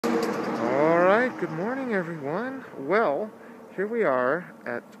Alright, good morning everyone. Well, here we are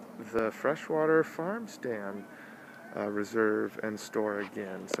at the Freshwater farm stand reserve and store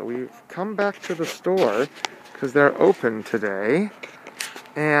again. So we've come back to the store because they're open today.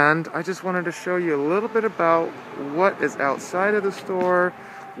 And I just wanted to show you a little bit about what is outside of the store,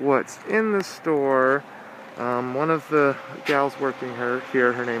 what's in the store. One of the gals working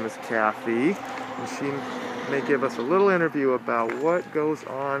here, her name is Kathy, and she may give us a little interview about what goes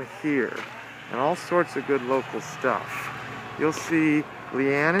on here and all sorts of good local stuff. You'll see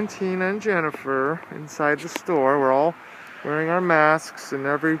Leanne and Tina and Jennifer inside the store. We're all wearing our masks, and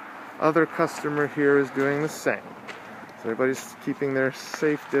every other customer here is doing the same. So everybody's keeping their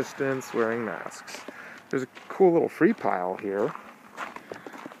safe distance, wearing masks. There's a cool little free pile here.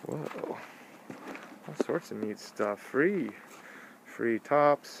 Whoa. All sorts of neat stuff. Free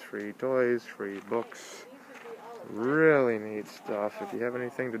tops, free toys, free books. Really neat stuff. If you have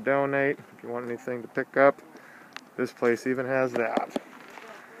anything to donate, if you want anything to pick up, this place even has that.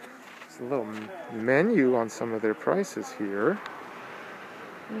 There's a little menu on some of their prices here.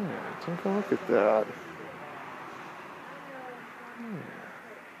 Yeah, take a look at that.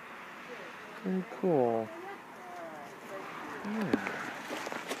 Very cool. Yeah.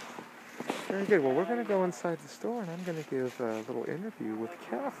 Very good. Well, we're going to go inside the store, and I'm going to give a little interview with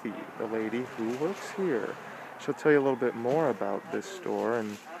Kathy, the lady who works here. She'll tell you a little bit more about this store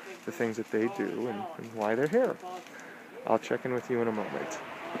and the things that they do and why they're here. I'll check in with you in a moment.